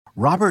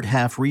Robert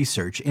Half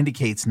research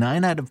indicates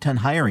 9 out of 10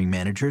 hiring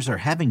managers are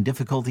having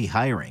difficulty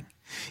hiring.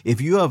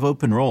 If you have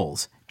open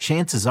roles,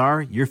 chances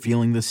are you're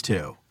feeling this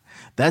too.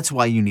 That's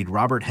why you need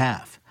Robert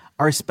Half.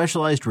 Our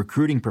specialized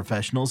recruiting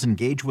professionals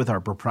engage with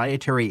our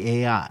proprietary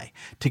AI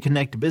to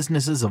connect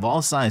businesses of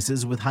all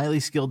sizes with highly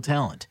skilled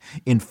talent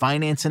in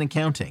finance and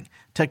accounting,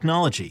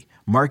 technology,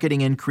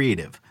 marketing and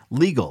creative,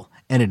 legal,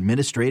 and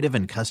administrative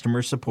and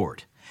customer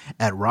support.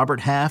 At Robert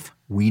Half,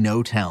 we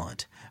know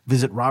talent.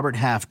 Visit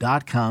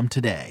roberthalf.com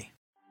today.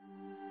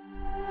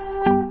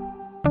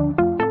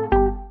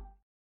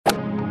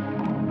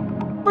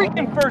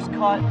 Freaking first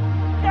cut.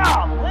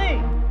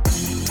 Golly.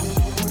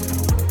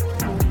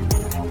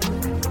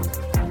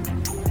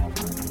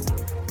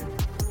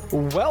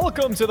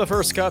 Welcome to the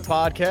First Cut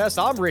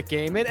Podcast. I'm Rick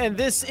Gaiman, and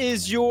this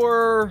is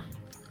your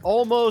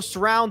almost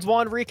round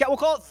one recap. We'll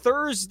call it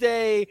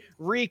Thursday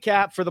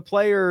recap for the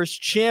Players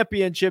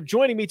Championship.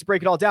 Joining me to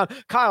break it all down,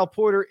 Kyle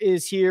Porter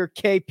is here.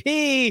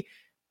 KP,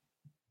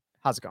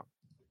 how's it going?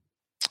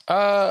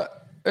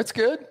 It's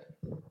good.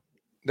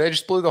 They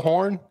just blew the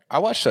horn. I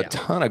watched a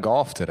ton of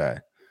golf today.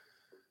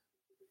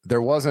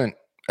 There wasn't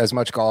as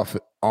much golf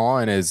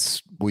on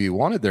as we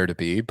wanted there to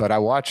be, but I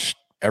watched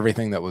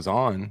everything that was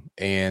on,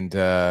 and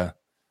it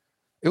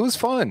was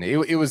fun.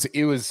 It was.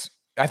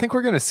 I think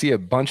we're going to see a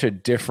bunch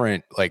of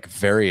different like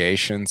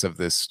variations of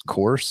this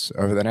course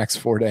over the next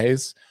 4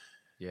 days.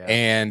 Yeah.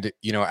 And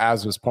you know,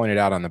 as was pointed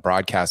out on the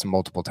broadcast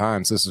multiple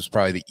times, this was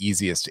probably the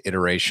easiest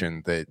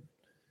iteration that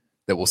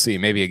we'll see.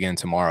 Maybe again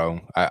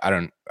tomorrow. I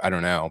don't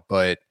know,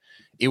 but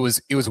it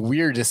was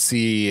weird to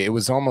see. It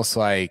was almost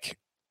like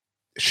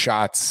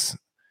shots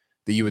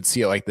that you would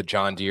see at like the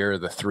John Deere or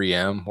the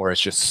 3M, where it's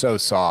just so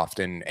soft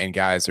and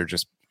guys are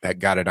just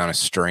got it on a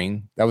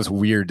string. That was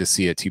weird to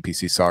see at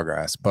TPC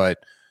Sawgrass, but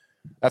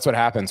that's what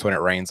happens when it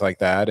rains like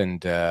that.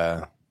 And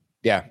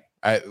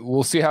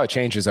we'll see how it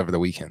changes over the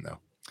weekend though.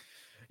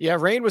 Yeah,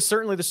 rain was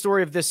certainly the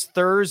story of this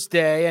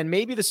Thursday and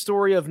maybe the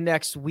story of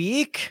next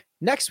week.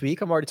 Next week,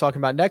 I'm already talking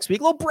about next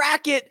week. Little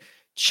bracket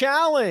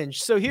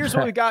challenge. So here's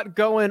what we got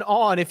going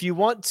on. If you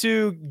want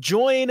to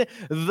join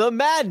the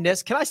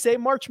madness, can I say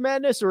March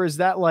Madness, or is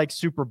that like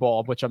Super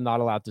Bowl, which I'm not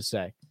allowed to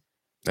say?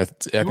 I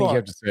think you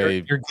have to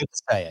say. You're good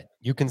to say it.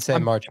 You can say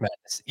March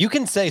Madness. You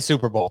can say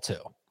Super Bowl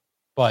too,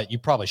 but you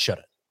probably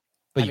shouldn't.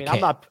 But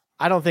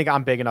I don't think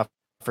I'm big enough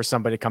for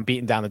somebody to come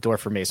beating down the door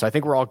for me. So I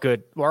think we're all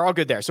good. We're all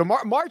good there. So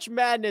March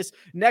Madness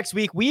next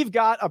week, we've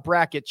got a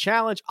bracket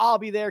challenge. I'll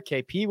be there.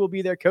 KP will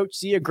be there. Coach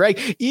Sia,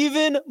 Greg,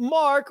 even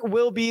Mark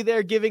will be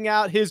there giving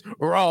out his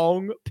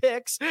wrong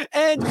picks.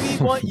 And we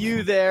want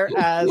you there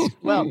as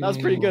well. That was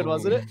pretty good,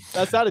 wasn't it?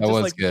 That sounded just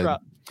like good.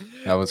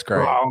 That was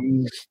great.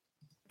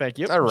 Thank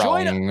you.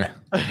 Join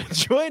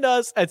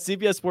us at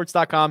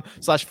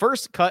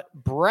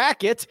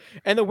cbssports.com/firstcutbracket,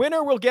 and the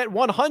winner will get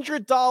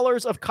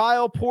 $100 of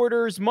Kyle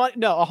Porter's money.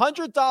 No,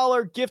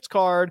 $100 gift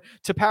card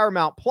to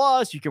Paramount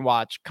Plus. You can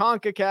watch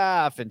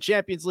CONCACAF and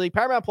Champions League.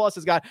 Paramount Plus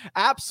has got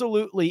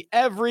absolutely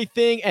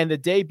everything, and the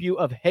debut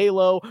of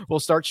Halo will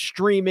start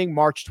streaming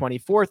March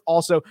 24th.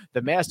 Also,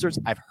 the Masters.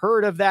 I've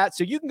heard of that.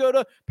 So you can go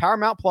to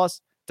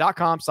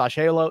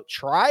ParamountPlus.com/Halo.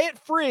 Try it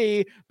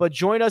free, but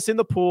join us in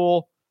the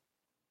pool.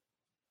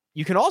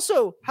 You can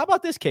also, how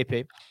about this,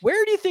 KP?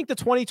 Where do you think the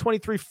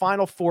 2023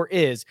 Final Four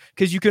is?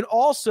 Because you can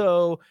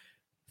also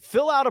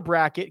fill out a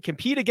bracket,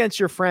 compete against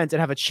your friends, and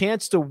have a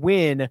chance to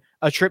win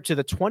a trip to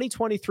the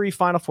 2023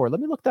 Final Four. Let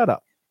me look that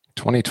up.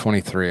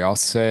 2023, I'll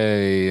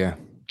say they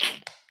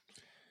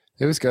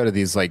always go to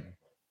these like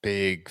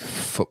big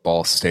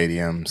football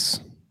stadiums.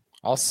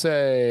 I'll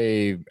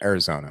say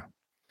Arizona.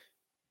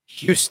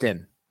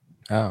 Houston.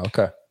 Oh,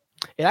 okay.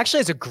 It actually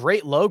has a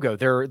great logo.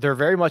 They're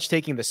very much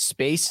taking the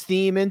space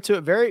theme into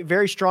it. Very,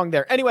 very strong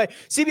there. Anyway,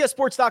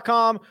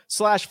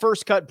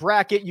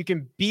 cbssports.com/firstcutbracket. You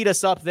can beat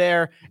us up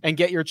there and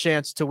get your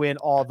chance to win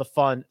all the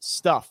fun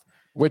stuff.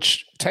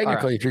 Which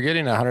technically, if you're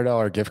getting a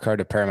 $100 gift card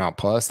to Paramount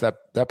Plus, that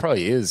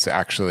probably is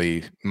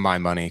actually my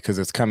money because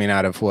it's coming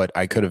out of what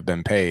I could have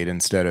been paid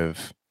instead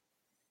of.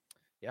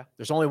 Yeah,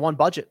 there's only one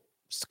budget.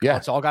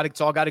 It's all got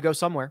to go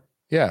somewhere.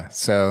 Yeah,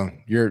 so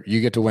you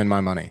get to win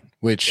my money,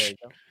 which.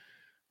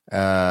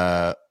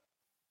 The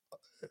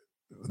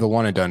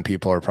one and done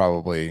people are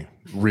probably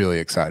really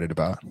excited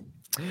about.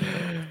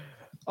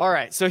 All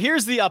right. So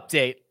here's the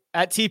update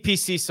at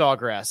TPC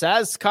Sawgrass.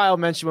 As Kyle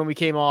mentioned when we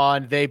came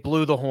on, they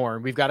blew the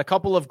horn. We've got a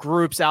couple of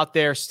groups out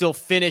there still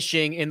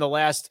finishing in the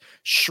last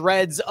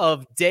shreds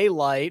of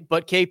daylight,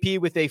 but KP,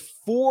 with a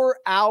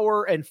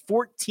 4-hour and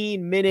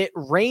 14-minute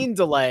rain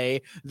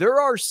delay,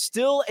 there are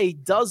still a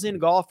dozen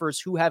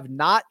golfers who have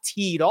not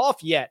teed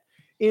off yet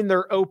in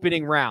their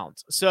opening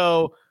rounds.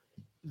 So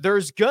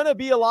there's going to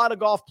be a lot of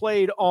golf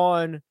played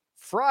on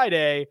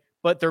Friday,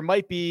 but there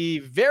might be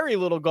very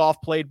little golf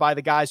played by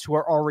the guys who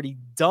are already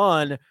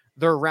done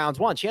their rounds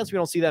one. Chance we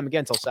don't see them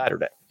again until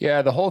Saturday.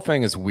 Yeah, the whole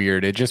thing is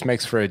weird. It just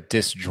makes for a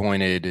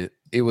disjointed.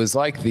 It was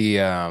like the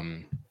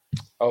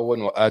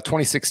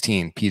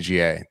 2016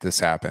 PGA.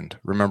 This happened.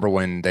 Remember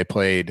when they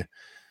played,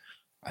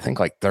 I think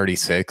like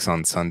 36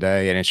 on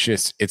Sunday, and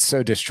it's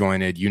so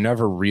disjointed. You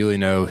never really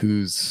know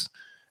who's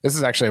This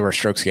is actually where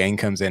strokes gained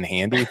comes in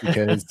handy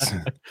because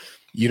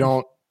you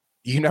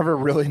never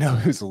really know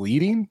who's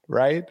leading,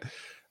 right?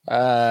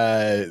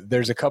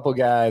 There's a couple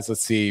guys.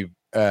 Let's see.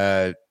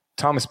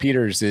 Thomas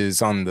Peters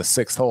is on the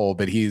 6th hole,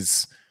 but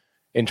he's,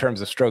 in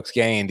terms of strokes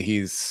gained,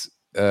 he's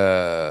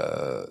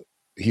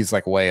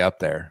like way up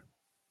there,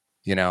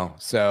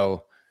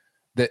 so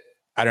that,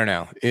 I don't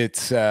know.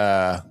 It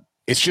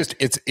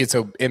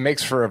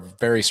makes for a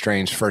very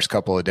strange first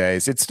couple of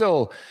days. It's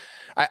still,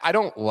 I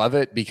don't love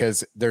it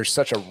because there's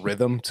such a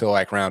rhythm to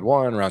like round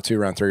 1, round 2,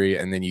 round 3,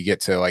 and then you get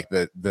to like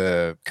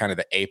the kind of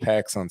the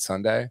apex on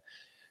Sunday.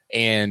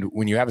 And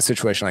when you have a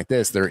situation like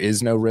this, there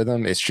is no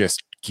rhythm. It's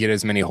just get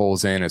as many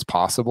holes in as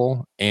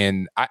possible.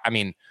 And I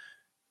mean,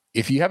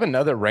 if you have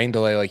another rain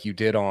delay like you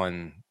did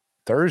on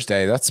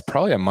Thursday, that's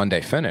probably a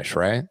Monday finish,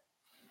 right?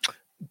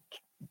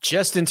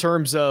 Just in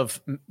terms of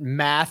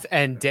math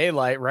and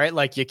daylight, right?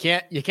 Like you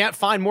can't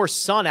find more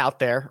sun out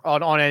there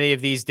on any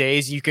of these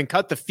days. You can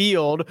cut the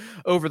field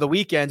over the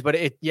weekends, but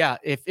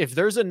if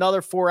there's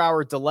another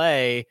 4-hour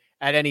delay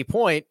at any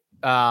point,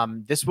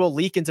 this will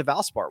leak into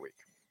Valspar week.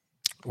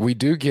 We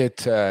do get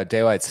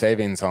daylight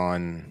savings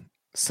on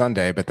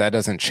Sunday, but that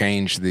doesn't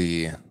change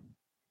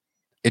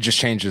it just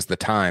changes the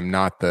time,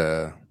 not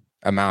the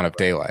amount of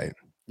daylight.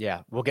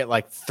 Yeah, we'll get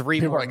like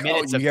 3 more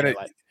minutes of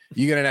daylight.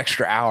 You get an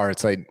extra hour.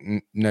 It's like,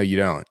 no, you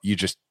don't. You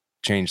just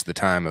change the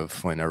time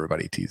of when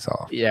everybody tees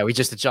off. Yeah, we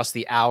just adjust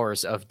the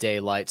hours of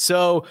daylight.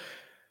 So,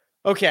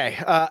 okay,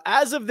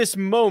 as of this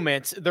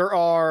moment, there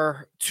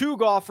are 2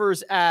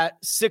 golfers at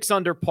 6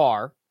 under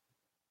par.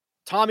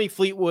 Tommy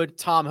Fleetwood,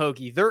 Tom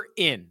Hoge. They're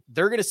in.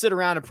 They're going to sit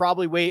around and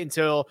probably wait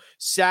until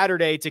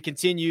Saturday to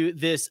continue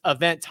this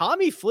event.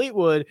 Tommy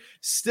Fleetwood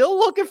still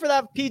looking for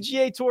that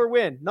PGA Tour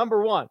win.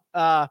 Number 1.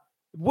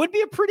 Would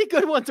be a pretty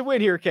good one to win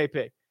here,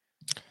 KP.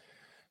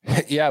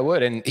 Yeah, I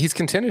would. And he's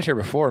contended here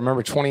before.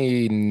 Remember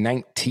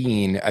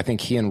 2019, I think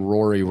he and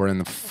Rory were in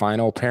the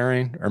final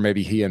pairing, or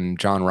maybe he and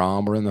John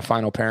Rahm were in the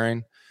final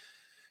pairing.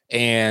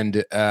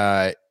 And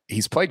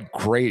he's played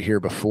great here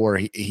before.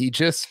 He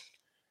just,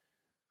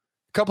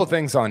 a couple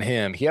things on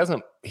him. He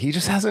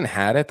just hasn't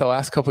had it the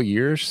last couple of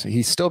years.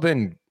 He's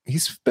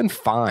been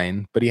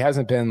fine, but he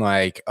hasn't been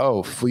like,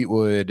 oh,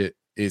 Fleetwood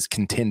is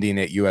contending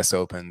at US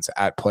Opens,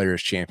 at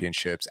Players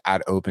Championships,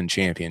 at Open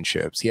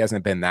Championships. He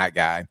hasn't been that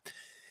guy.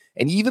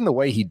 And even the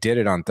way he did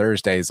it on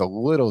Thursday is a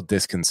little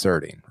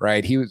disconcerting,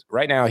 right?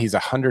 Right now he's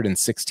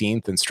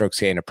 116th in strokes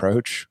gained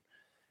approach.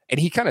 And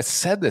he kind of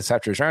said this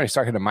after his round. He's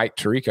talking to Mike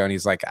Tirico and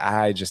he's like,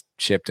 I just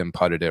chipped and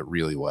putted it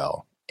really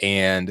well.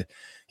 And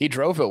he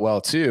drove it well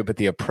too, but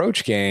the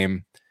approach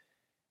game,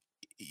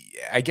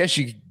 I guess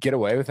you get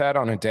away with that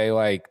on a day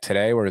like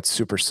today where it's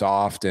super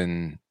soft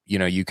and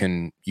you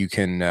can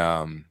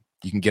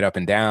get up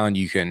and down.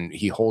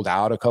 He hold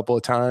out a couple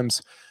of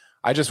times.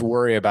 I just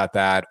worry about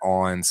that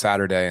on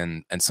Saturday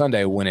and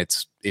Sunday when if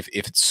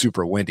it's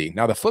super windy.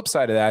 Now, the flip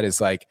side of that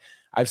is like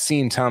I've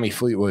seen Tommy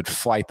Fleetwood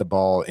flight the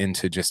ball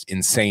into just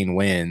insane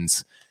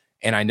winds,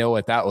 and I know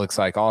what that looks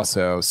like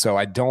also. So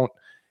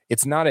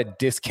it's not a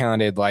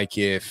discounted like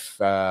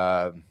if,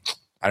 I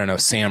don't know,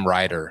 Sam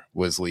Ryder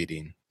was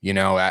leading.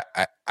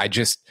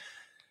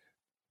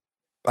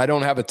 I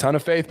don't have a ton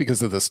of faith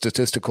because of the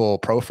statistical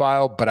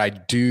profile, but I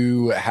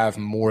do have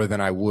more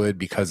than I would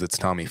because it's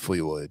Tommy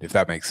Fleetwood, if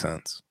that makes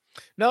sense.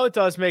 No, it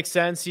does make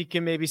sense. You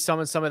can maybe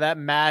summon some of that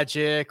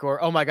magic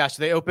or, oh my gosh,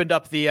 they opened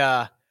up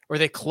or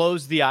they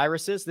closed the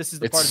irises. This is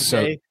the part of the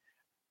day.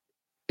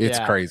 It's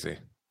crazy.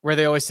 Where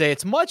they always say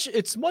it's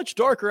much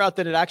darker out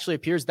than it actually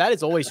appears. That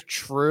is always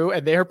true.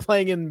 And they're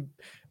playing in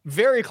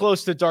very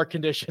close to dark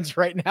conditions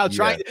right now.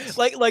 Trying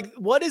like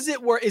what is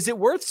it worth? Is it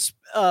worth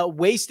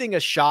wasting a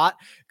shot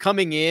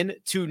coming in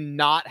to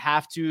not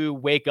have to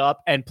wake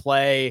up and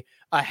play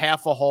a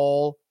half a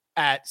hole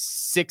at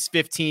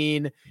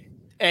 6:15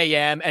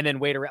 a.m. and then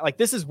wait around? Like,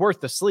 this is worth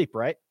the sleep,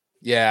 right?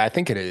 Yeah, I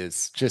think it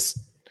is. Just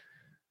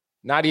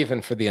not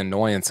even for the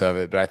annoyance of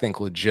it, but I think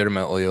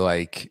legitimately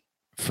like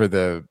for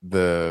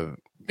the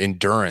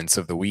endurance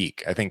of the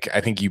week. I think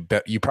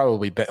you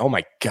probably bet. Oh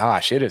my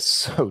gosh, it is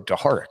so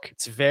dark.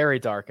 It's very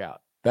dark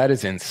out. That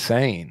is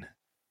insane.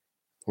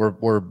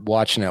 We're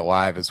watching it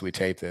live as we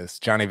tape this.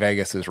 Johnny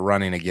Vegas is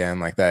running again,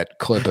 like that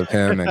clip of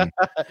him and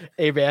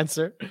Abe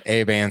Answer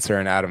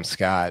and Adam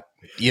Scott.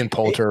 Ian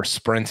Poulter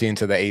sprinting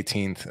to the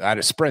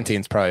 18th. Sprinting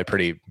is probably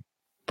pretty.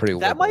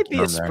 That might be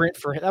a sprint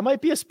for him. That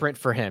might be a sprint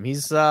for him.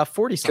 He's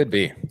 40. Could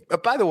be.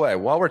 But by the way,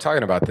 while we're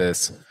talking about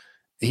this,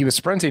 he was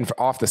sprinting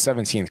off the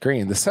 17th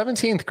green. The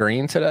 17th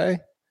green today,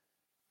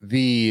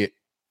 the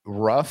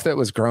rough that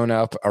was grown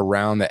up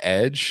around the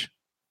edge.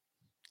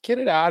 Get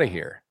it out of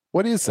here.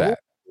 What is that?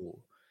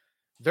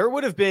 There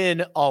would have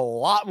been a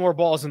lot more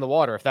balls in the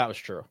water if that was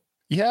true.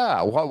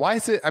 Yeah. Why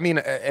is it? I mean,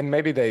 and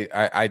maybe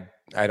I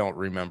don't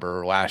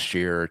remember last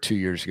year or 2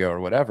 years ago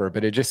or whatever,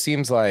 but it just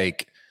seems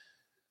like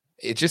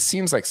it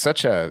seems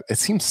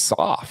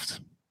soft.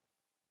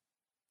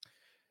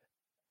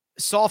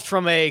 Soft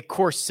from a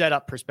course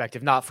setup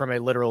perspective, not from a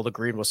literal the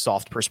green was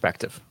soft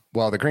perspective.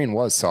 Well, the green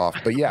was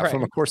soft, but yeah, right.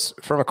 from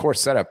a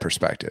course setup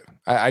perspective,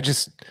 it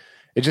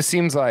just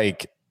seems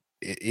like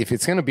if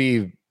it's going to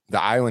be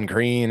the island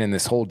green and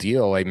this whole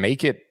deal, like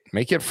make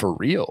it for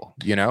real,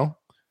 you know?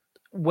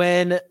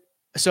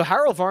 So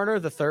Harold Varner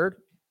III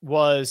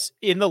was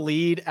in the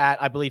lead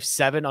at, I believe,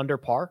 7 under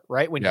par,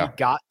 right? When he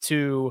got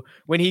to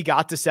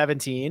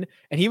 17,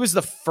 and he was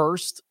the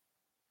first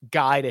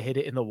guy to hit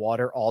it in the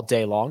water all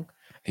day long.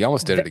 He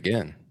almost did it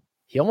again.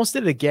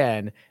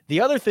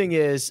 The other thing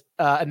is,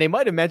 and they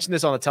might have mentioned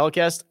this on the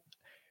telecast,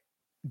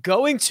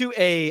 going to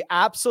a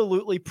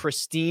absolutely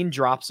pristine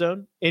drop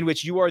zone in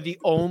which you are the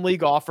only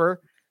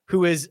golfer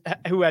who has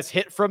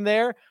hit from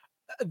there.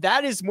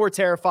 That is more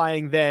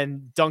terrifying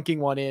than dunking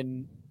one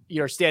in,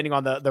 standing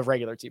on the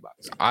regular tee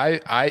box.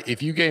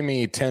 If you gave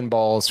me 10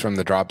 balls from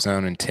the drop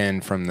zone and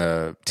 10 from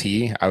the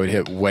tee, I would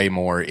hit way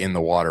more in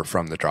the water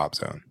from the drop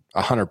zone.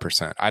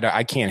 100%.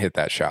 I can't hit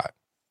that shot.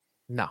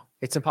 No,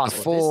 it's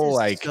impossible. Full,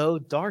 this is so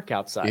dark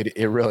outside.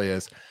 It really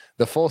is.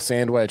 The full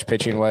sand wedge,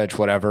 pitching wedge,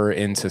 whatever,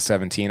 into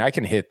 17, I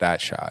can hit that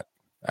shot.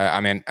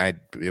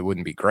 It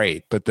wouldn't be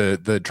great, but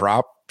the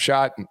drop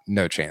shot,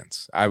 no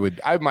chance. I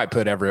might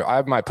put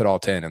all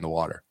 10 in the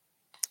water.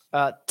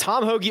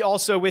 Tom Hoagie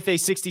also with a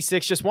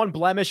 66, just one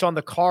blemish on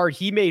the card.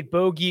 He made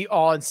bogey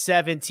on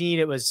 17.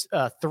 It was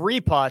a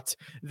 3-putt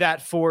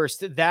that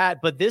forced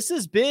that, but this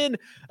has been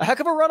a heck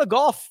of a run of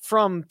golf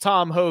from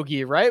Tom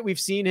Hoagie, right? We've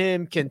seen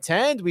him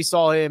contend. We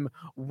saw him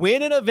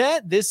win an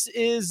event. This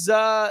has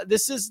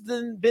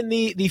been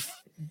the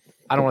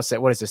I don't want to say,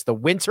 what is this? The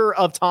winter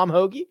of Tom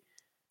Hoagie?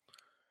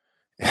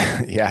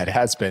 Yeah, it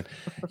has been.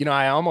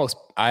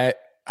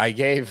 I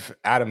gave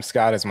Adam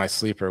Scott as my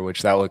sleeper,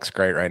 which that looks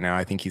great right now.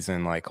 I think he's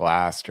in like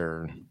last he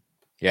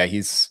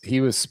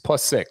was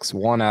 +6,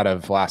 1 out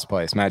of last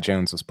place. Matt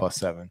Jones was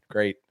 +7.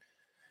 Great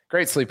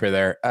sleeper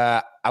there.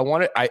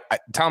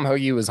 Tom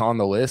Hoagie was on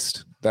the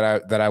list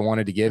that I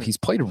wanted to give. He's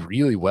played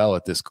really well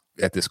at this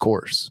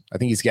course. I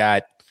think he's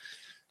got,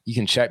 you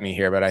can check me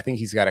here, but I think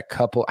he's got a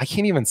couple. I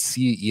can't even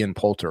see Ian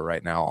Poulter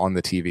right now on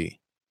the TV.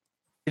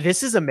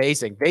 This is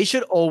amazing. They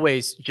should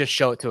always just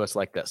show it to us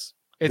like this.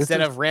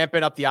 Instead of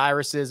ramping up the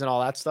irises and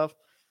all that stuff.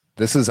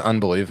 This is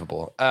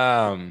unbelievable.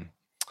 Hoagie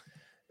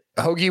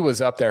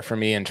was up there for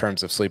me in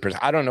terms of sleepers.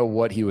 I don't know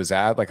what he was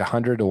at, like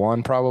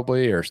 100-1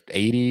 probably, or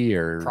 80,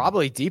 or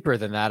probably deeper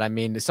than that. I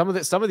mean, some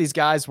of these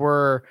guys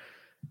were,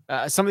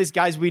 some of these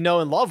guys we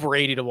know and love were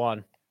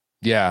 80-1.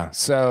 Yeah.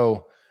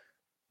 So,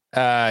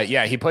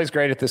 he plays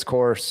great at this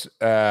course.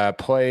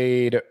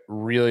 Played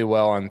really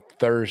well on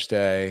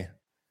Thursday.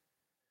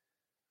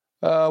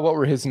 What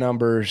were his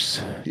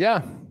numbers?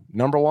 Yeah.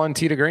 Number 1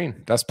 tee to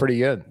green. That's pretty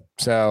good.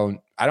 So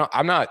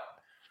I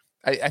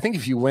think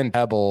if you win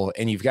Pebble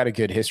and you've got a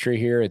good history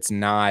here, it's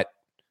not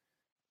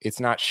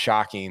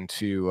shocking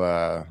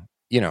to,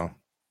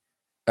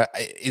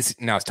 is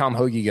Tom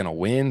Hoagie going to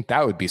win?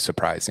 That would be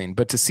surprising,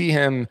 but to see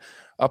him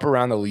up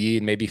around the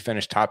lead, maybe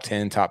finish top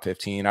 10, top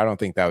 15, I don't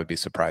think that would be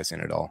surprising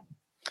at all.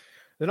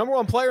 The number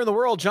 1 player in the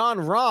world, Jon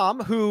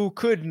Rahm, who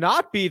could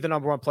not be the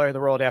number 1 player in the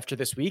world after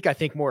this week. I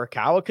think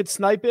Morikawa could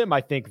snipe him.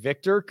 I think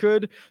Victor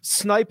could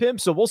snipe him.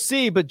 So we'll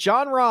see. But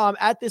Jon Rahm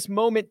at this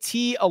moment,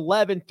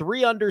 T11,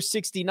 3 under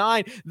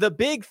 69. The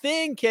big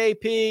thing,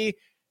 KP,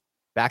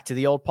 back to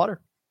the old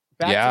putter.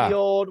 Back to the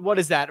old, what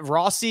is that?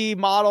 Rossi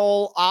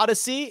model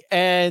Odyssey,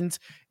 and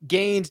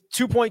gained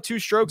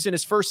 2.2 strokes in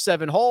his first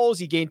 7 holes.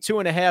 He gained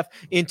 2.5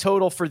 in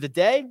total for the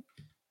day.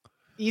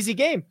 Easy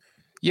game.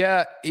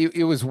 Yeah,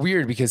 it was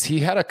weird because he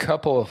had a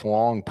couple of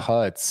long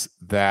putts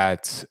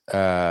that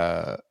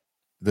the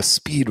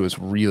speed was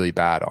really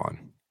bad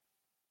on.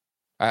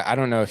 I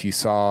don't know if you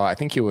saw. I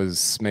think it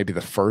was maybe the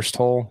first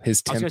hole,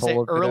 his 10th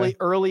hole.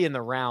 Early in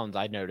the round,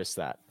 I noticed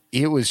that.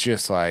 It was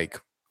just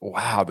like,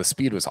 wow, the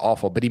speed was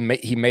awful. But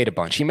he made a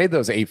bunch. He made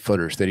those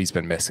 8-footers that he's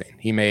been missing.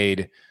 He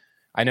made,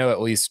 I know,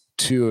 at least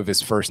 2 of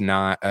his first 2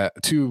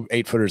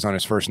 8-footers on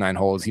his first 9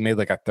 holes. He made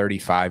like a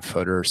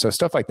 35-footer. So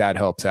stuff like that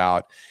helps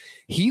out.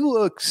 He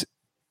looked,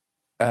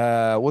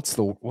 what's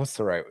the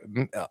right,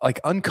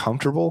 like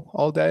uncomfortable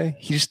all day.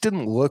 He just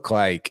didn't look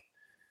like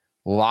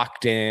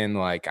locked in,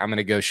 like I'm going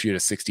to go shoot a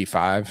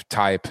 65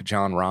 type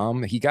Jon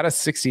Rahm. He got a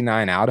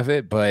 69 out of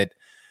it, but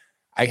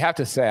I have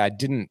to say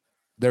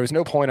there was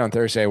no point on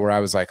Thursday where I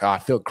was like, I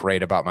feel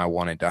great about my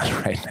one and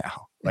done right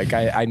now. Like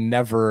I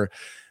never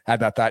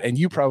had that thought. And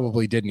you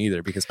probably didn't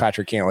either because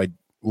Patrick Cantlay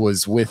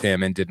was with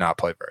him and did not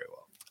play very well.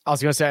 I was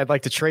going to say, I'd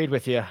like to trade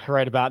with you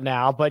right about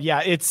now, but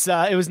yeah,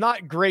 it was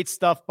not great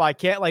stuff by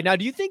Cantlay. Now,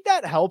 do you think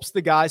that helps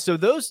the guys? So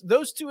those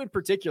 2 in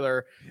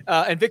particular,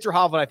 and Victor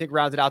Hovland, I think,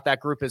 rounded out that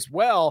group as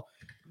well.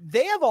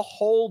 They have a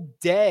whole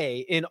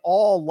day in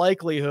all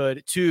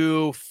likelihood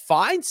to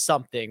find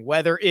something,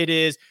 whether it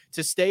is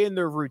to stay in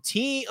their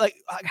routine. Like,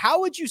 how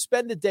would you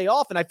spend the day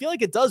off? And I feel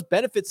like it does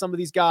benefit some of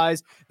these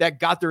guys that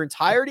got the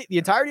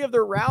entirety of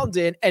their round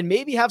in and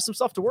maybe have some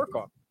stuff to work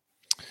on.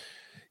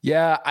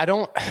 Yeah,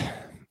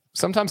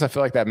 sometimes I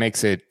feel like that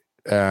makes it,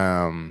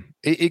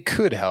 it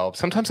could help.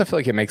 Sometimes I feel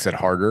like it makes it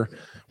harder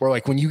where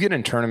like when you get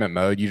in tournament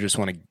mode, you just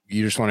want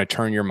to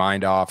turn your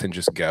mind off and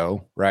just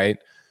go, right?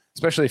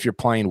 Especially if you're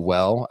playing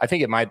well. I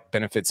think it might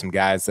benefit some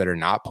guys that are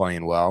not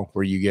playing well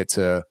where you get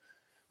to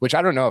which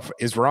I don't know if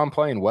is Rahm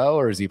playing well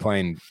or is he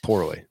playing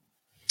poorly?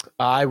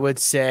 I would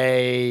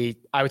say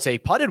he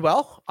putted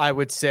well. I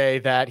would say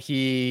that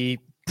he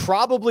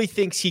probably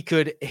thinks he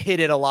could hit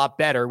it a lot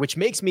better, which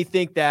makes me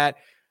think that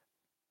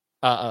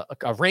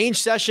a range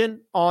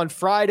session on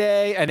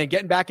Friday and then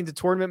getting back into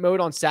tournament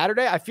mode on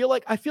Saturday, I feel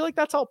like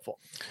that's helpful.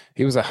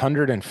 He was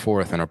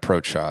 104th in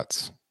approach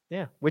shots.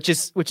 Yeah, which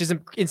is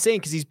insane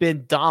because he's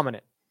been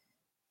dominant.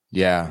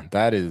 Yeah,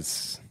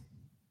 that's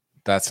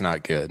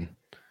not good.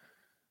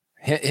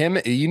 Him,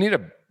 you need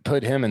to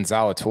put him and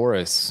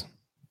Zalatoris,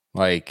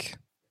 make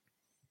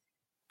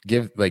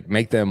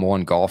them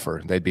one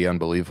golfer. They'd be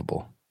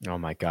unbelievable. Oh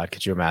my God,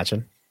 could you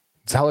imagine?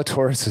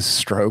 Zalatoris'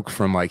 stroke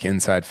from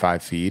inside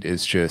 5 feet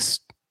is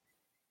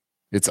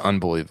it's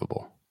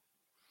unbelievable.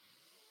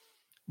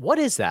 What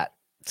is that?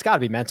 It's got to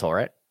be mental,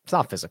 right? It's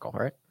not physical,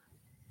 right?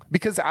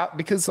 Because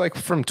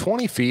from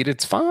 20 feet,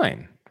 it's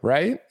fine,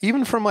 right?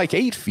 Even from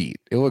 8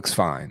 feet, it looks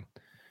fine.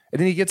 And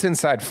then he gets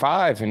inside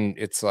 5 and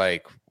it's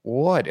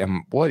what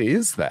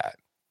is that?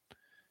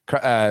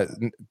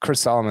 Chris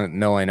Solomon,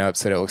 knowing up,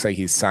 said it looks like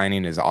he's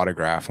signing his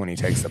autograph when he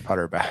takes the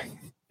putter back.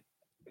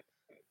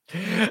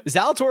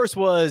 Zalatoris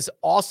was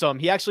awesome.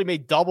 He actually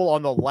made double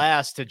on the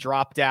last to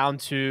drop down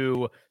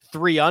to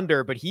 3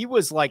 under, but he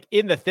was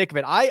in the thick of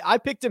it. I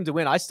picked him to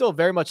win. I still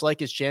very much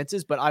like his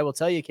chances, but I will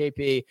tell you,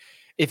 KP,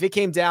 if it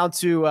came down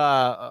to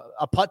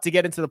a putt to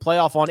get into the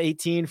playoff on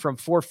 18 from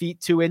 4 feet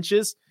 2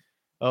 inches,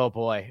 oh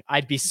boy,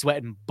 I'd be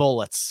sweating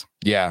bullets.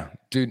 Yeah,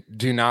 do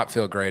not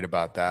feel great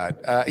about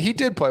that. He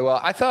did play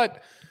well. I thought,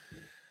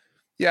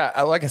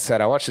 like I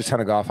said, I watched a ton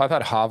of golf. I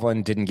thought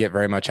Hovland didn't get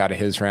very much out of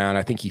his round.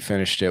 I think he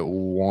finished at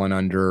 1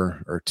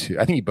 under or 2.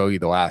 I think he bogeyed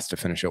the last to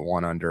finish at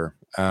 1 under.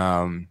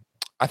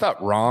 I thought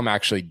Rahm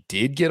actually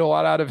did get a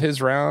lot out of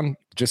his round,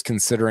 just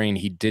considering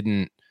he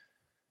didn't,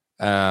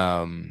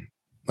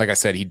 like I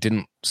said, he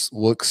didn't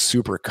look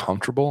super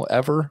comfortable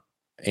ever.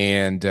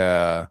 And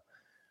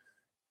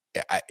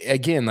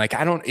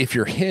if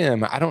you're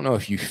him, I don't know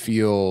if you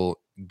feel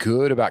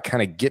good about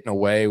kind of getting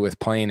away with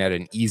playing at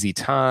an easy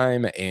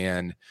time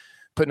and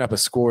putting up a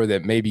score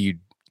that maybe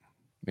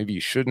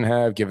you shouldn't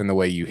have given the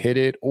way you hit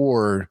it,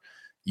 or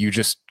you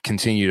just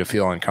continue to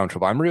feel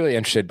uncomfortable. I'm really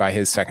interested by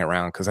his second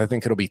round because I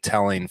think it'll be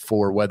telling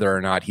for whether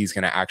or not he's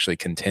going to actually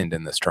contend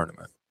in this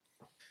tournament.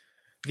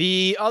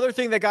 The other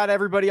thing that got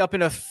everybody up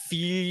in a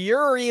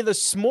fury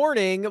this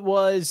morning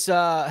was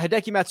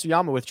Hideki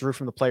Matsuyama withdrew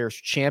from the Players'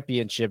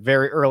 Championship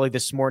very early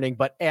this morning,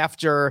 but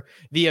after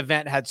the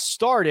event had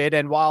started.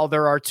 And while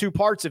there are 2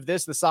 parts of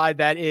this, the side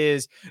that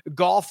is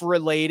golf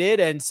related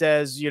and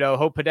says,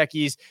 hope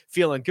Hideki's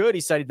feeling good.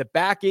 He cited the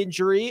back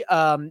injury.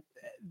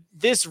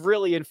 This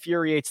really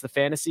infuriates the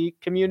fantasy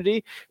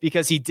community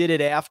because he did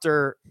it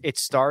after it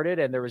started,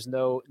 and there was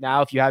now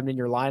if you have him in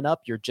your lineup,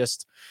 you're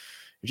just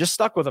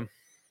stuck with him.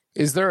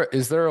 Is there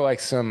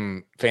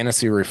some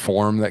fantasy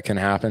reform that can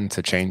happen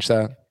to change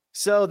that?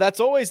 So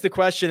that's always the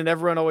question. And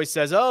everyone always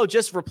says,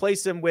 just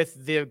replace him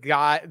with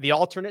the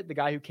alternate, the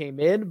guy who came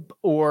in,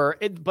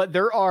 but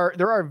there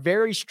are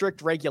very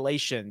strict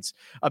regulations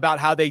about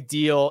how they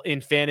deal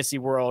in fantasy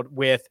world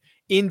with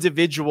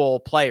individual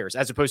players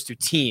as opposed to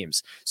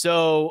teams.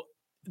 So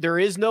there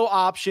is no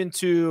option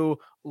to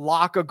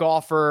lock a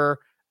golfer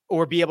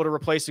or be able to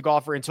replace a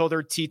golfer until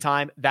their tee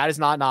time. That is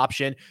not an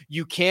option.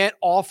 You can't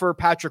offer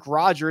Patrick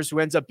Rogers, who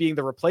ends up being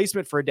the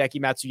replacement for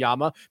Hideki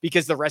Matsuyama,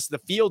 because the rest of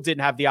the field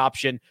didn't have the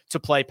option to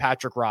play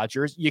Patrick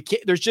Rogers. You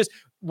can't, there's just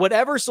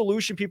whatever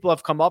solution people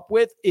have come up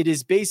with, it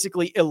is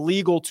basically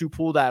illegal to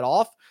pull that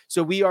off.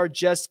 So we are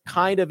just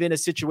kind of in a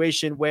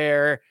situation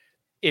where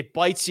it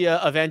bites you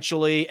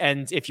eventually.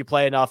 And if you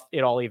play enough,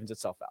 it all evens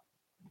itself out.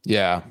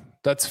 Yeah,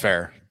 that's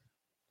fair.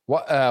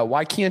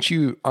 Why can't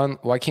you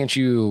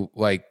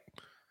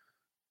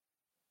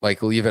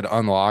leave it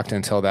unlocked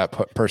until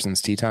that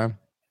person's tee time?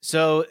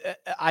 So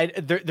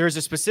there's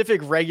a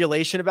specific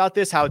regulation about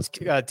this, how it's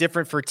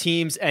different for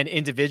teams and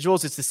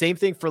individuals. It's the same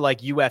thing for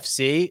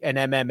UFC and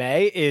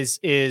MMA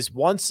is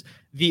once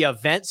the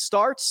event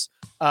starts,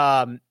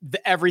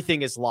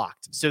 everything is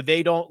locked. So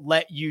they don't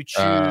let you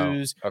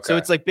choose. Okay. So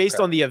it's based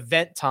on the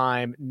event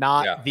time,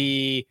 not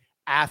the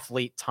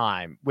athlete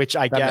time, which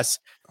I guess,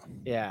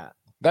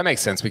 that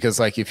makes sense because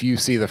if you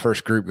see the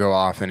first group go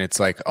off and it's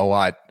a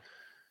lot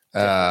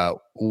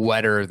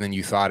wetter than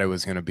you thought it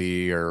was going to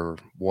be or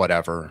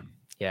whatever.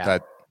 Yeah.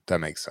 That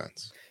makes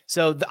sense.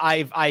 So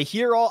I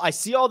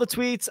see all the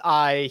tweets.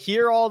 I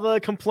hear all the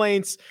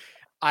complaints.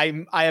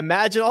 I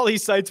imagine all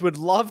these sites would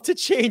love to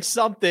change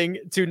something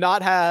to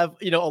not have,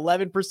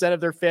 11%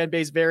 of their fan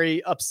base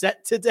very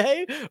upset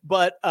today,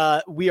 but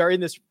we're in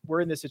this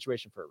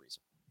situation for a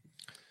reason.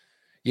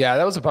 Yeah,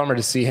 that was a bummer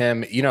to see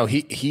him.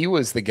 He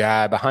was the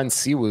guy behind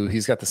Siwoo.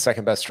 He's got the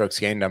second best strokes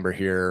gained number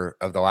here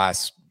of the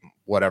last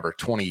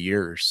 20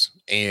 years.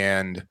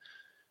 And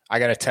I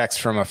got a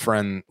text from a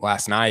friend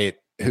last night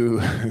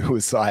who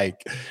was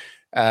like,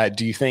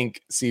 do you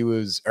think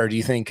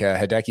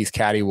Hideki's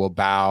caddy will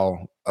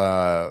bow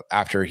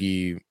after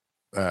he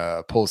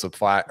pulls the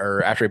flat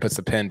or after he puts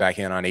the pin back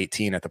in on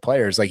 18 at the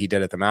Players like he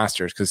did at the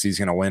Masters because he's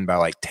going to win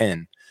by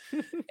 10.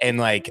 And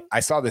like,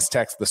 I saw this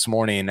text this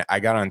morning. I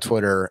got on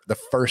Twitter. The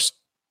first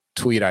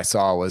tweet I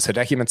saw was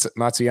Hideki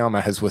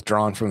Matsuyama has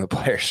withdrawn from the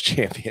Players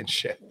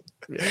Championship.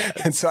 Yeah.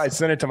 And so I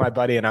sent it to my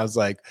buddy and I was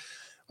like,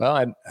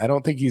 well, I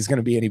don't think he's going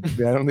to be any,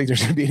 I don't think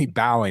there's going to be any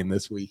bowing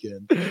this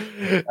weekend.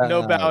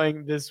 No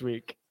bowing this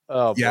week.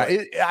 Oh,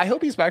 yeah. I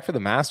hope he's back for the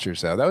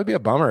Masters though. That would be a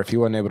bummer if he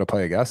wasn't able to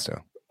play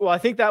Augusta. Well, I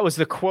think that was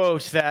the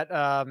quote that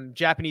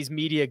Japanese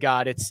media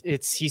got.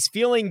 It's he's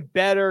feeling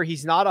better.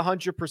 He's not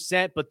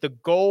 100%, but the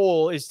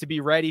goal is to be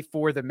ready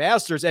for the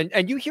Masters.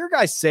 And you hear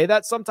guys say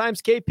that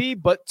sometimes,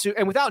 KP, but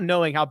without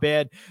knowing how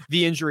bad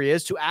the injury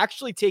is, to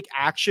actually take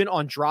action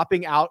on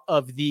dropping out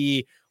of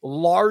the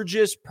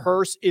largest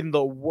purse in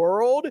the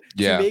world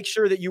to make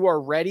sure that you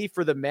are ready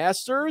for the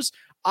Masters.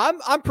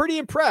 I'm pretty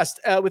impressed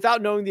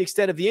without knowing the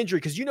extent of the injury,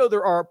 because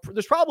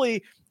there's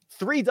probably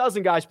 36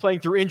 guys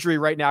playing through injury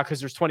right now because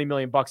there's $20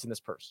 million in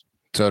this purse.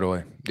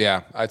 Totally.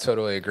 Yeah, I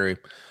totally agree.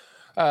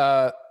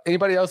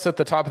 Anybody else at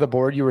the top of the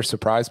board you were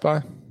surprised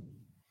by?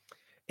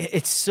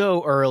 It's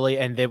so early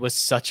and it was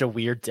such a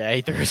weird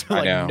day. There's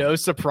no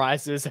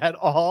surprises at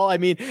all. I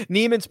mean,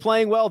 Neiman's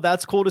playing well.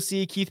 That's cool to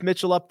see. Keith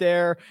Mitchell up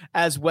there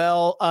as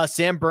well.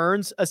 Sam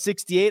Burns, a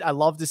 68. I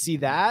love to see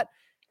that.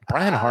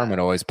 Brian Harmon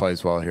always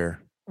plays well here.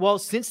 Well,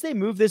 since they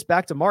moved this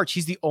back to March,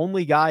 he's the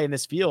only guy in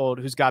this field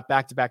who's got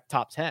back-to-back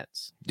top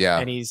 10s. Yeah.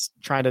 And he's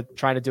trying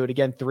to do it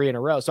again 3 in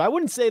a row. So I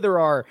wouldn't say there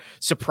are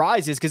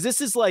surprises, because this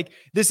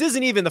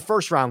isn't even the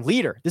first round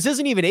leader. This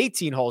isn't even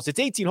 18 holes. It's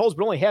 18 holes,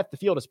 but only half the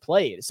field is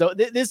played. So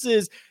this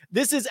is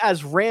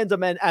as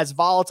random and as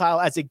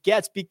volatile as it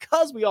gets,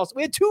 because we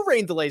had 2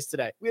 rain delays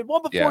today. We had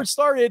one before it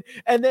started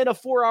and then a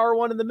 4-hour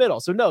one in the middle.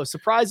 So no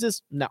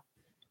surprises. No.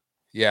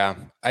 Yeah,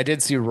 I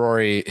did see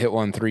Rory hit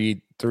one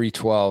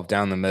 312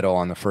 down the middle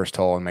on the first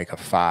hole and make a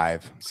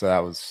 5. So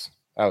that was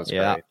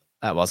great.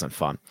 That wasn't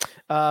fun.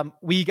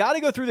 We got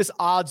to go through this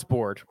odds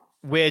board,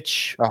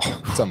 which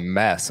it's a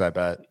mess. I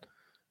bet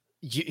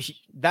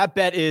that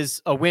bet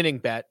is a winning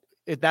bet.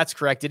 That's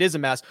correct. It is a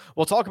mess.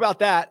 We'll talk about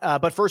that.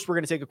 But first, we're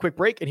going to take a quick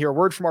break and hear a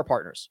word from our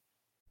partners.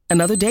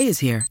 Another day is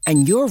here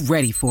and you're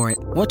ready for it.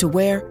 What to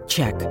wear?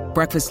 Check.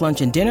 Breakfast,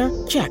 lunch, and dinner?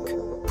 Check.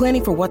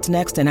 Planning for what's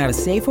next and how to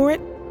save for it?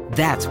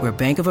 That's where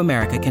Bank of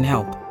America can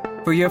help.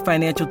 For your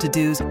financial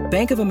to-dos,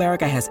 Bank of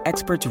America has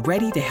experts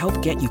ready to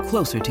help get you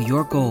closer to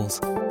your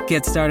goals.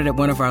 Get started at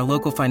one of our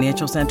local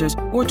financial centers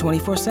or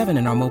 24/7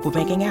 in our mobile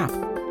banking app.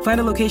 Find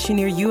a location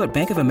near you at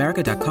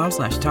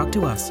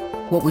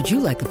bankofamerica.com/talktous. What would you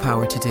like the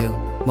power to do?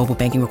 Mobile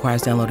banking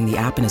requires downloading the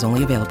app and is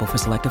only available for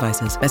select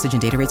devices. Message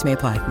and data rates may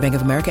apply. Bank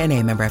of America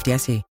N.A., member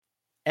FDIC.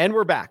 And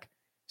we're back.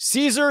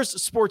 Caesars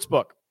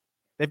Sportsbook.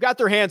 They've got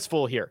their hands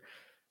full here.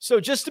 So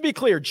just to be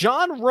clear,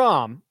 Jon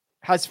Rahm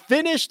has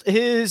finished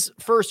his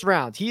first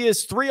round. He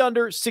is 3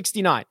 under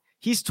 69.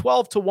 He's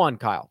 12-1,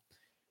 Kyle.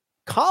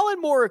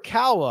 Colin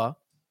Morikawa,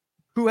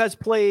 who has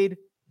played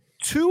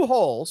 2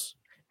 holes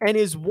and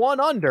is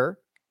 1 under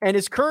and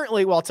is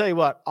currently, well, I'll tell you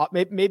what,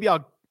 maybe I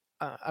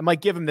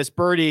might give him this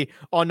birdie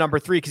on number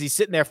 3 because he's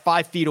sitting there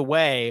 5 feet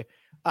away.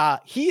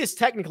 He is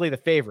technically the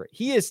favorite.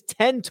 He is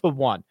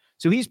 10-1.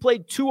 So he's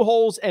played 2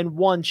 holes and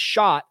 1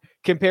 shot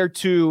compared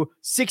to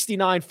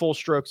 69 full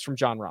strokes from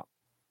Jon Rahm.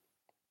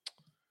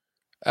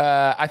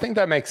 I think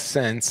that makes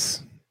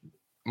sense.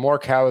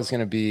 Morikawa is going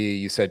to be,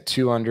 you said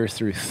 2 under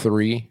through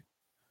 3.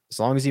 As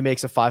long as he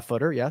makes a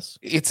 5-footer, yes.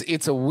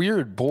 It's a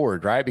weird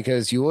board, right?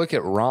 Because you look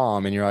at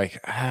Rahm and you're like,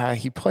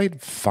 he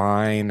played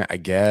fine, I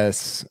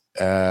guess.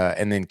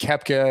 And then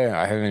Koepka,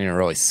 I haven't even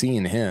really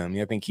seen him.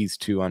 I think he's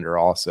 2 under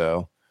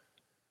also.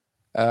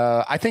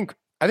 I think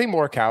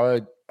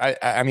Morikawa,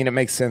 I mean, it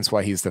makes sense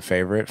why he's the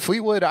favorite.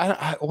 Fleetwood,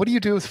 what do you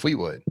do with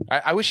Fleetwood?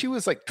 I wish he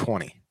was like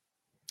 20.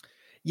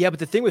 Yeah, but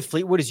the thing with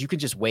Fleetwood is you can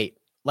just wait.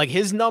 Like,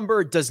 his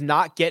number does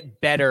not get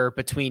better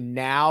between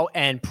now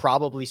and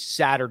probably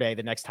Saturday,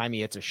 the next time he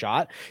hits a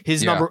shot.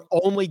 His number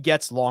only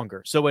gets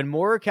longer. So when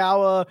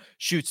Morikawa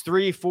shoots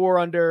 3, 4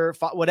 under,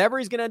 5, whatever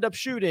he's going to end up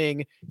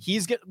shooting,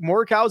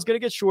 Morikawa's going to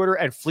get shorter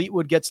and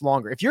Fleetwood gets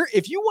longer. If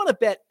you want to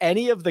bet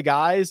any of the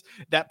guys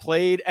that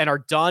played and are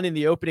done in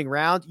the opening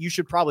round, you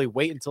should probably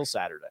wait until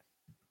Saturday.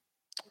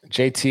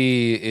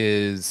 JT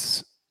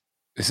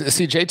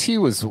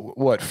was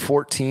what,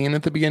 14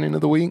 at the beginning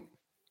of the week?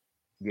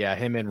 Yeah,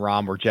 him and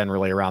Rahm were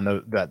generally around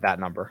that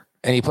number.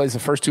 And he plays the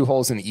first 2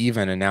 holes in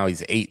even, and now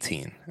he's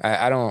 18.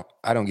 I don't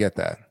get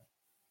that.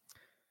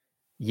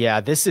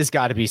 Yeah, this has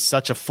got to be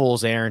such a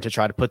fool's errand to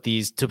try to put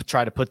these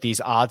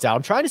odds out.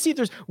 I'm trying to see if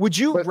there's. Would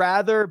you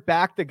rather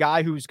back the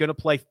guy who's going to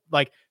play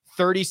like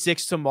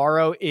 36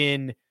 tomorrow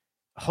in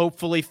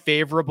hopefully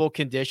favorable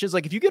conditions?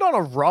 Like, if you get on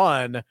a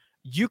run,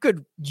 you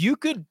could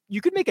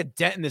make a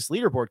dent in this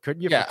leaderboard,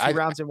 couldn't you? Yeah, for 2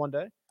 rounds in one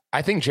day.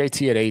 I think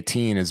JT at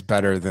 18 is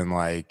better than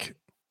like.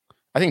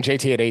 I think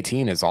JT at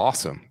 18 is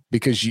awesome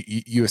because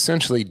you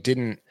essentially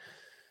didn't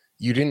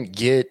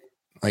get,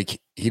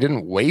 like, he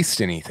didn't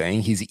waste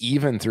anything. He's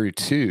even through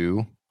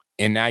 2,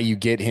 and now you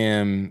get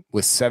him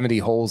with 70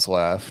 holes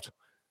left,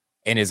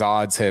 and his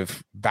odds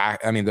have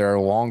back. I mean, they're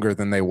longer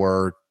than they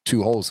were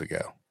 2 holes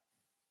ago.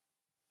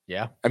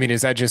 Yeah. I mean,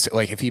 is that just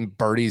like if he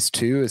birdies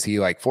 2, is he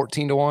like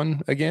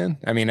 14-1 again?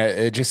 I mean,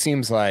 it just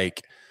seems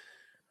like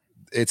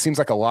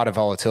a lot of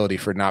volatility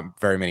for not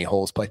very many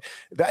holes played.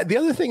 The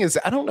other thing is,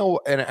 I don't know,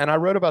 and I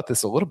wrote about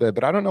this a little bit,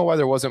 but I don't know why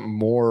there wasn't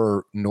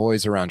more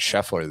noise around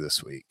Scheffler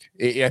this week.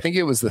 I think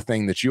it was the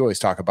thing that you always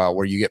talk about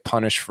where you get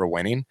punished for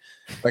winning.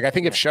 Like, I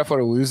think if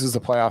Scheffler loses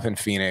the playoff in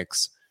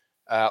Phoenix,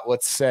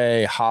 let's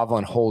say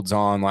Hovland holds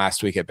on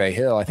last week at Bay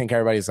Hill, I think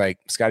everybody's like,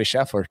 Scotty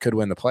Scheffler could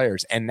win the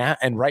Players. And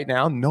right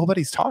now,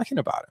 nobody's talking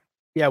about him.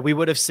 Yeah, we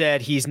would have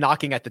said he's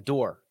knocking at the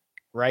door,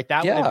 right?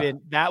 That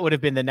would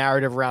have been the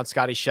narrative around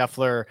Scotty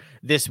Scheffler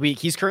this week.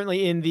 He's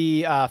currently in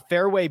the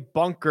fairway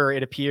bunker,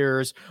 it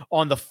appears,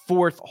 on the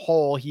 4th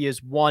hole. He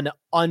is 1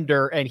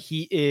 under, and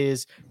he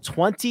is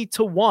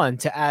 20-1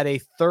 to add a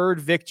 3rd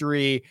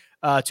victory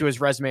to his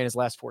resume in his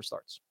last 4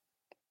 starts.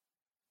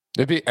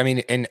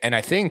 And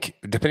I think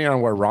depending on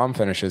where Rahm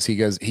finishes, he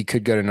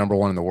could go to number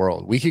 1 in the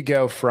world. We could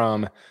go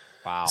from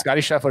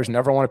Scotty Scheffler's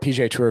never won a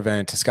PGA Tour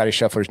event to Scotty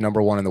Scheffler's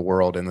number 1 in the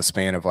world in the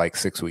span of like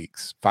 6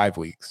 weeks, 5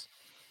 weeks.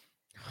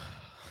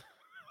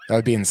 That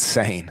would be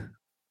insane.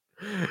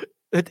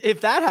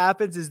 If that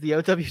happens, is the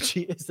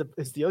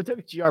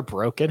OWGR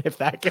broken? If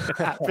that can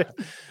happen,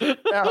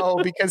 no,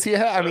 because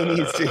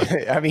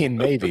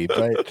maybe,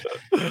 but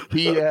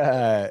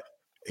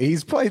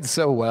he's played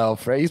so well.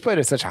 He's played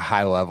at such a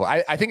high level.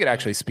 I think it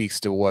actually speaks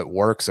to what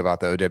works about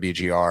the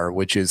OWGR,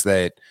 which is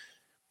that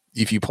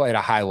if you play at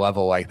a high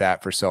level like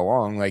that for so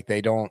long, like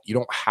you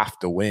don't have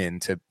to win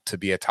to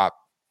be a top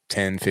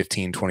 10,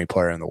 15, 20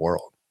 player in the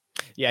world.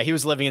 Yeah, he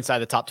was living inside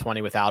the top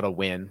 20 without a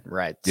win,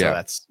 right?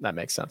 So that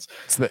makes sense.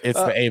 It's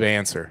the Abe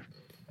answer.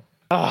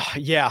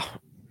 Yeah.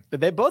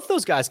 Both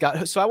those guys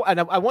got. So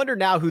I wonder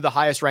now who the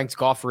highest ranked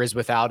golfer is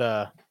without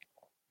a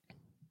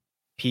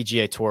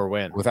PGA Tour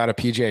win. Without a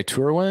PGA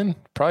Tour win,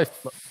 probably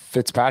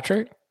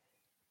Fitzpatrick.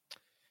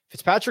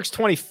 Fitzpatrick's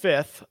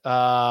 25th.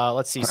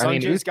 Let's see.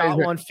 Sungjae's got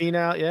one.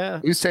 Finau, yeah.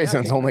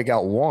 Oosthuizen's only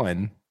got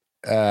 1.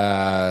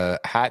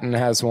 Hatton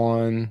has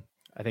 1.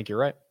 I think you're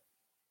right.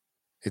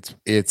 It's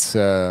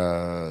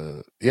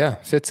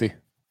Fitzy.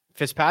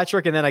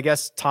 Fitzpatrick, and then I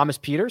guess Thomas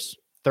Peters,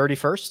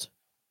 31st.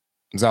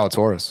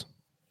 Zalatoris.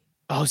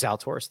 Oh,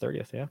 Zalatoris,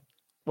 30th, yeah.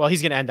 Well,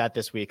 he's going to end that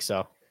this week,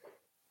 so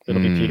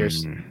it'll be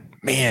Peters.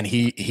 Man,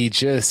 he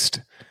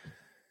just,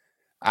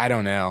 I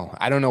don't know.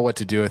 I don't know what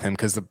to do with him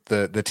because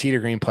the tee to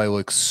green play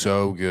looks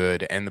so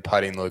good and the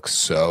putting looks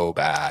so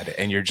bad.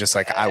 And you're just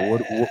like,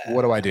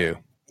 what do I do?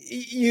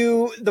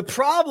 The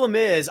problem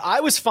is I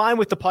was fine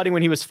with the putting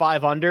when he was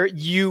 5 under.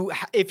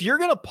 If you're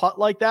going to putt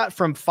like that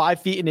from 5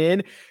 feet and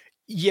in,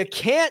 you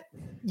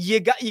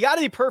got to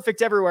be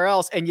perfect everywhere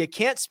else. And you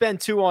can't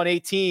spend 2 on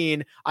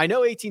 18. I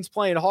know 18's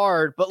playing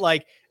hard, but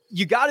like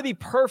you got to be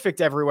perfect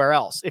everywhere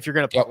else if you're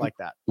going to putt like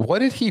that. What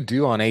did he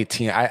do on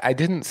 18? I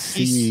didn't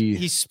see.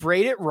 He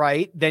sprayed it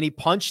right. Then he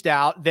punched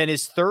out. Then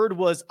his 3rd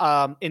was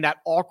in that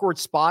awkward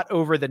spot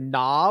over the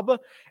knob.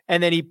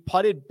 And then he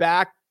putted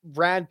back,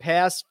 ran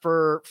past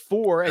for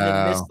 4 and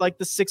then missed like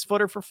the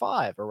 6-footer for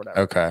 5 or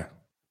whatever. Okay.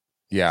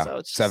 Yeah. So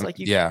it's 7. Like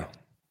That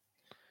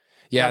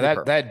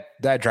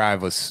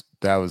drive was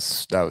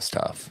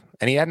tough.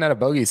 And he hadn't had a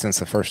bogey since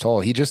the first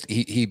hole. He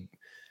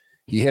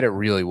hit it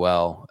really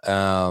well.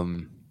 I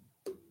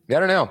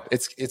don't know.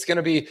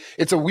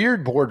 It's a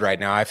weird board right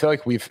now. I feel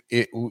like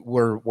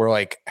we're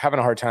like having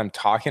a hard time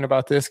talking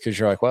about this because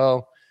you're like,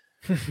 well,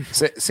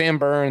 Sam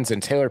Burns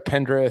and Taylor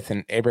Pendrith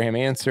and Abraham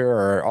Answer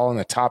are all in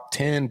the top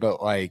 10,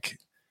 but like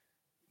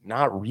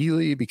not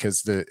really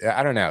because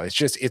I don't know. It's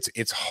just,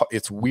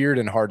 it's weird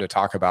and hard to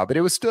talk about, but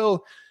it was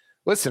still,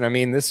 listen, I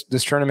mean, this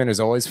tournament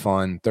is always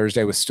fun.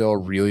 Thursday was still a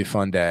really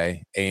fun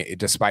day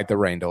despite the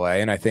rain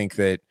delay. And I think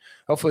that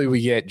hopefully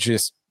we get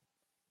just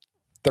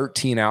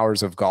 13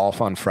 hours of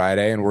golf on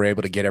Friday and we're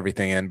able to get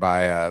everything in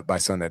by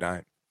Sunday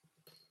night.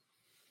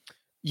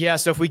 Yeah,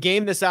 so if we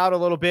game this out a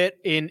little bit,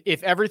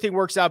 if everything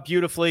works out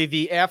beautifully,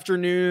 the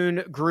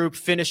afternoon group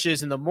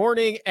finishes in the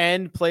morning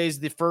and plays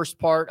the first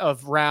part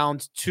of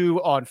round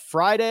 2 on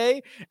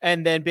Friday.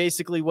 And then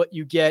basically what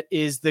you get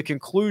is the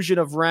conclusion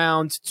of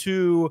round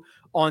 2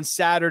 on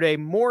Saturday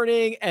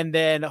morning. And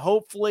then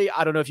hopefully,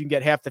 I don't know if you can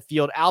get half the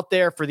field out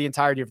there for the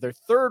entirety of their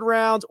 3rd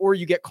round, or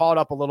you get caught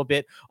up a little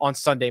bit on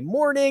Sunday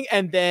morning.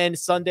 And then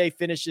Sunday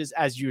finishes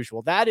as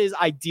usual. That is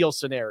ideal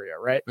scenario,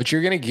 right? But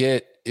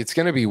it's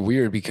going to be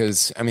weird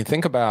because, I mean,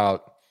 think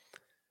about,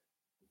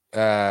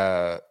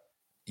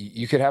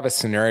 you could have a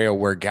scenario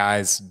where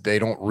guys, they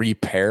don't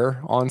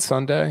repair on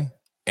Sunday.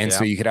 And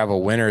so you could have a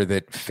winner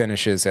that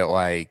finishes at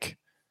like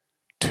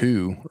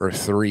 2 or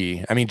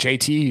 3. I mean,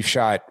 JT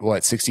shot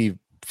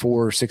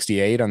 64,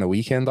 68 on the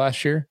weekend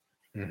last year.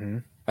 Mm-hmm.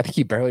 I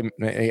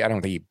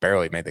don't think he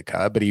barely made the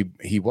cut, but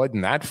he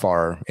wasn't that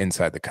far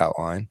inside the cut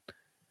line.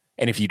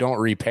 And if you don't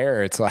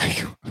repair, it's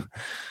like,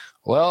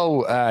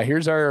 well,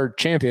 here's our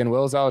champion,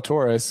 Will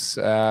Zalatoris.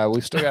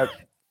 We've still got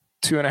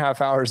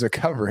 2.5 hours of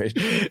coverage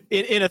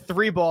in a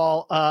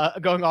 3-ball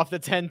going off the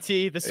 10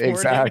 tee this morning.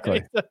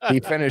 Exactly. He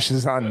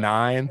finishes on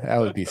 9. That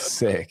would be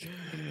sick.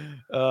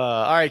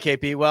 All right,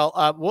 KP. Well,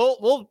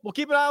 we'll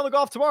keep an eye on the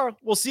golf tomorrow.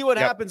 We'll see what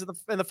happens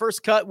in the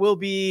first cut. Will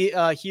be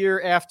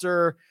here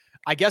after,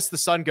 I guess, the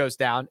sun goes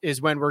down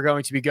is when we're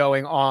going to be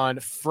going on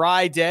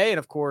Friday, and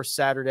of course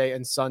Saturday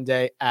and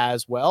Sunday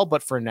as well.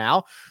 But for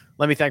now,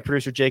 let me thank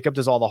producer Jacob.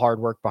 Does all the hard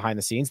work behind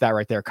the scenes. That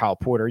right there, Kyle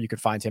Porter. You can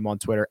find him on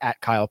Twitter at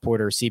Kyle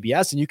Porter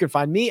CBS, and you can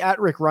find me at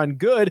Rick Run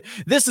Good.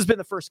 This has been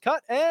the first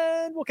cut,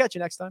 and we'll catch you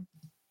next time.